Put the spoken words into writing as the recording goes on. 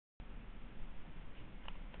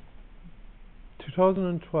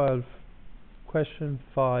2012 question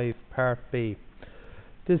 5 part B.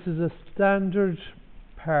 This is a standard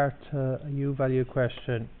part u-value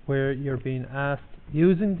question where you're being asked,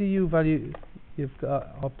 using the u-value you've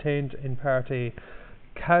obtained in part A,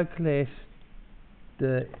 calculate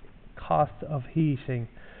the cost of heating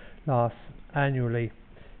loss annually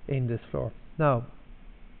in this floor. Now,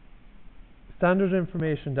 standard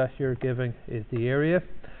information that you're giving is the area,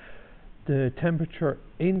 the temperature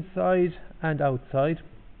inside and outside,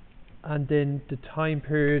 and then the time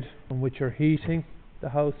period in which you're heating the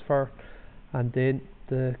house for, and then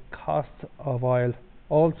the cost of oil.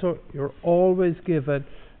 Also, you're always given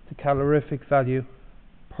the calorific value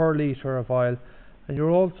per litre of oil, and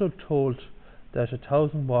you're also told that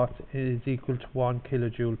 1000 watts is equal to 1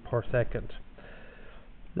 kilojoule per second.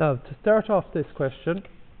 Now, to start off this question,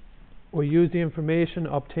 we use the information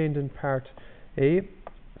obtained in part A.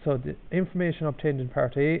 So the information obtained in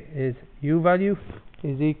part A is u-value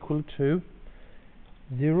is equal to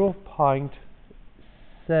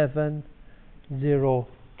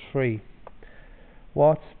 0.703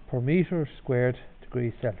 watts per meter squared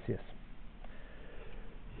degrees Celsius.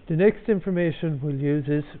 The next information we'll use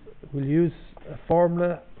a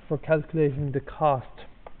formula for calculating the cost.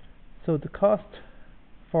 So the cost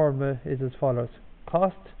formula is as follows: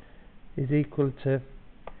 cost is equal to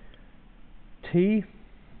T,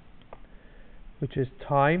 which is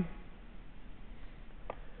time,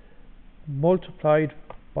 multiplied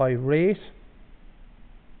by rate,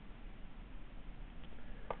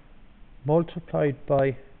 multiplied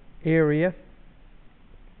by area,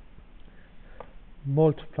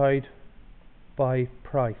 multiplied by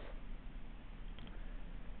price,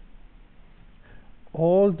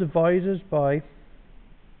 all divided by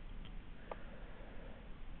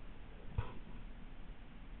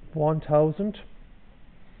 1000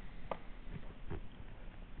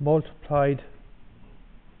 multiplied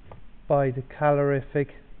by the calorific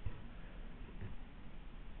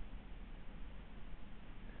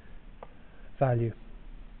value.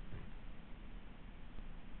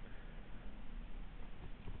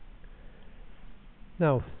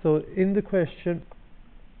 Now, so in the question,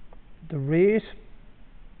 the rate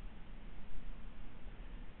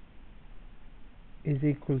is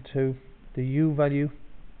equal to the u-value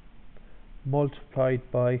multiplied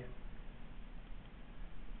by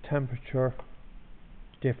temperature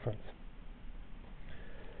difference.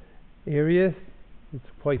 Area is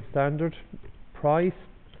quite standard. Price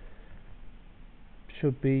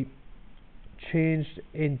should be changed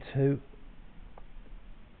into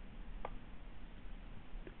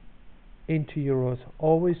euros.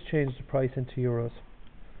 Always change the price into euros.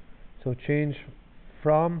 So change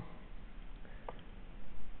from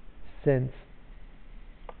cents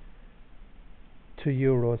to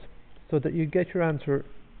euros so that you get your answer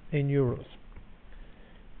in euros.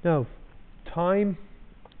 Now, the time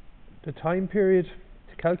period,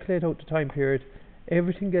 to calculate out the time period,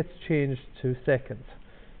 everything gets changed to seconds.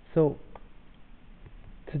 So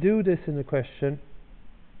to do this in the question,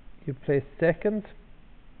 you place seconds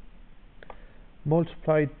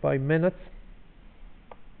multiplied by minutes,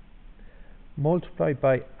 multiplied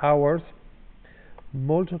by hours,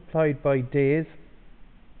 multiplied by days,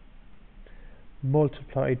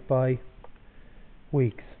 multiplied by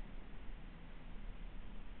weeks.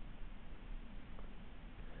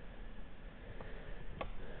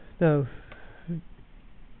 Now,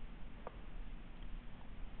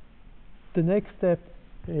 the next step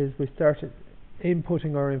is we start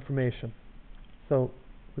inputting our information. So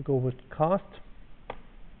we go with cost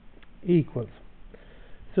equals.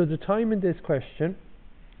 So the time in this question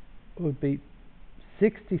would be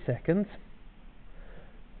 60 seconds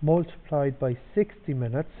multiplied by 60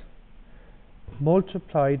 minutes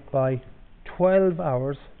multiplied by 12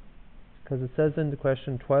 hours, because it says in the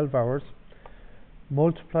question 12 hours,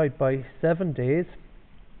 multiplied by 7 days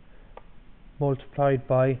multiplied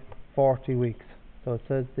by 40 weeks. So it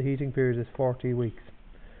says the heating period is 40 weeks.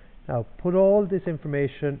 Now put all this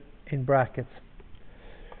information in brackets.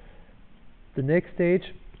 The next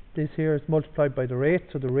stage, this here is multiplied by the rate,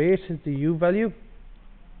 so the rate is the u-value,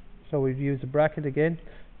 so we've used a bracket again.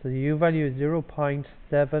 So the u-value is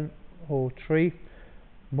 0.703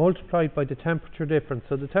 multiplied by the temperature difference.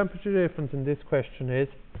 So the temperature difference in this question is,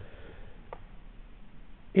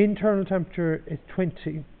 internal temperature is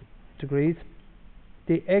 20 degrees,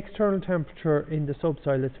 the external temperature in the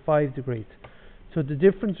subsoil is 5 degrees. So the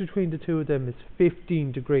difference between the two of them is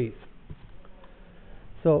 15 degrees.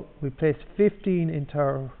 So we place 15 into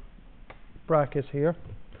our bracket here.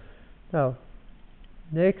 Now,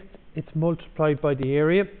 next it's multiplied by the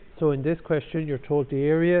area. So in this question you're told the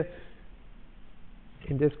area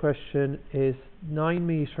in this question is 9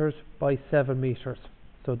 meters by 7 meters.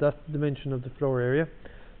 So that's the dimension of the floor area.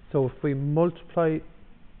 So if we multiply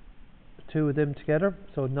the two of them together,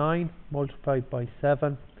 so 9 multiplied by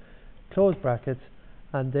 7, close brackets,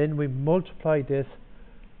 and then we multiply this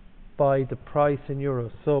by the price in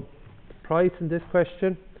euros. So the price in this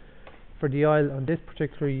question for the aisle on this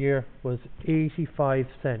particular year was 85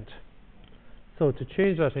 cents. So to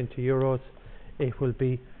change that into euros, it will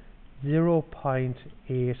be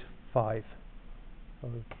 0.85.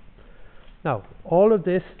 Now, all of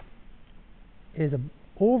this is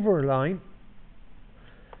over a line,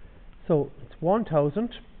 so it's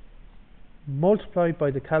 1000 multiplied by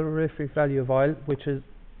the calorific value of oil, which is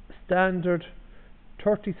standard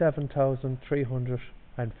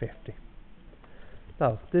 37,350.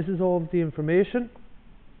 Now, this is all the information.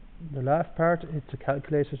 The last part is to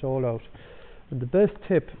calculate it all out. And the best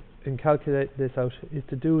tip in calculating this out is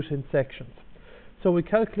to do it in sections. So we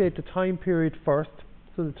calculate the time period first.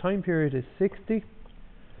 So the time period is 60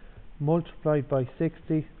 multiplied by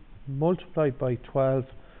 60 multiplied by 12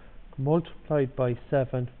 multiplied by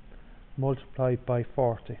 7 multiplied by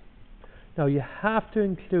 40. Now you have to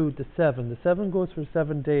include the 7. The 7 goes for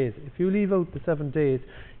 7 days. If you leave out the 7 days,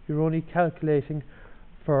 you're only calculating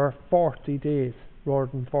for 40 days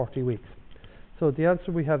rather than 40 weeks. So the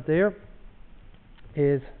answer we have there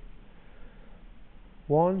is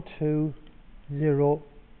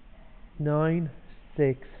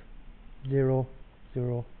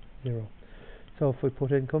 120,960,000. So if we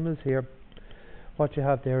put income as here, what you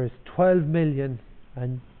have there is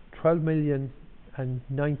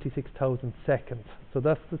 12,096,000 seconds. So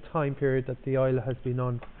that's the time period that the oil has been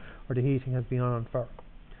on, or the heating has been on for.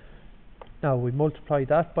 Now we multiply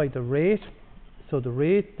that by the rate. So the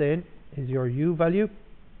rate then is your U value,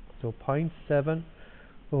 so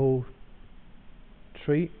 0.703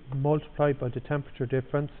 multiplied by the temperature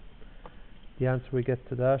difference. The answer we get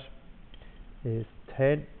to that is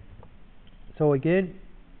 10. So again,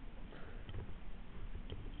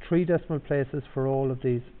 3 decimal places for all of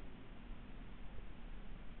these.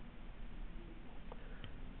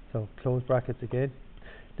 So close brackets again.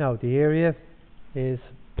 Now the area is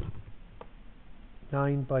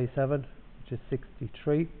 9 by 7, which is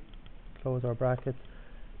 63. Close our brackets,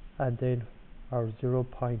 and then our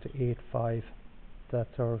 0.85,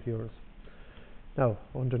 that's our euros. Now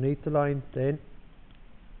underneath the line then,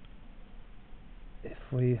 if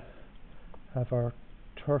we have our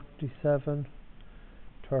 37,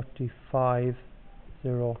 35,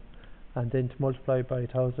 0, and then to multiply by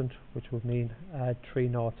 1000, which would mean add 3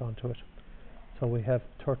 noughts onto it. So we have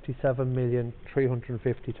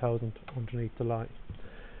 37,350,000 underneath the line.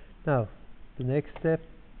 Now the next step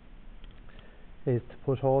is to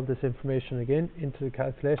put all this information again into the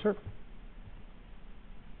calculator.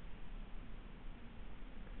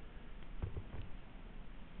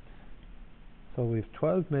 So we have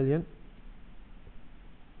 12,096,000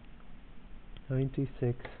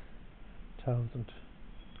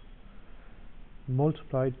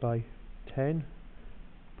 multiplied by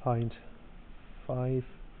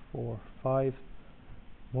 10.545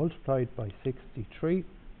 multiplied by 63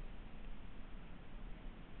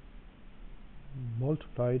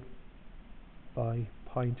 multiplied by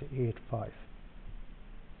 0.85.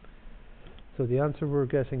 So the answer we're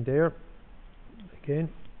getting there, again,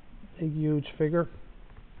 a huge figure.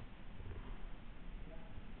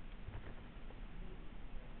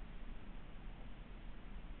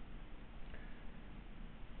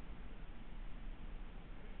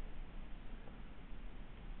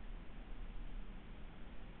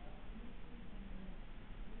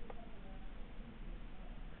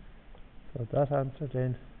 So that answer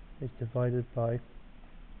then is divided by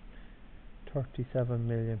 37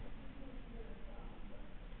 million.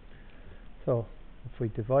 So if we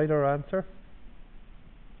divide our answer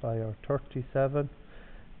by our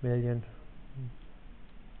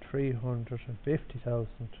 37,350,000,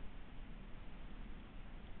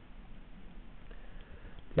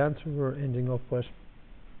 the answer we're ending up with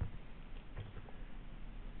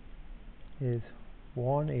is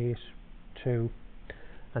 182.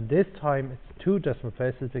 And this time it's 2 decimal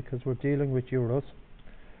places because we're dealing with euros.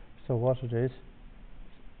 So what it is,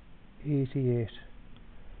 88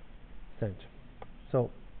 cents. So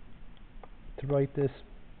to write this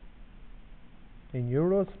in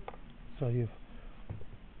euros, so you've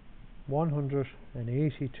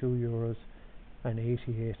 182 euros and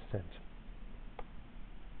 88 cents.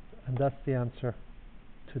 And that's the answer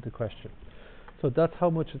to the question. So that's how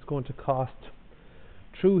much it's going to cost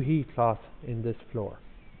through heat loss in this floor.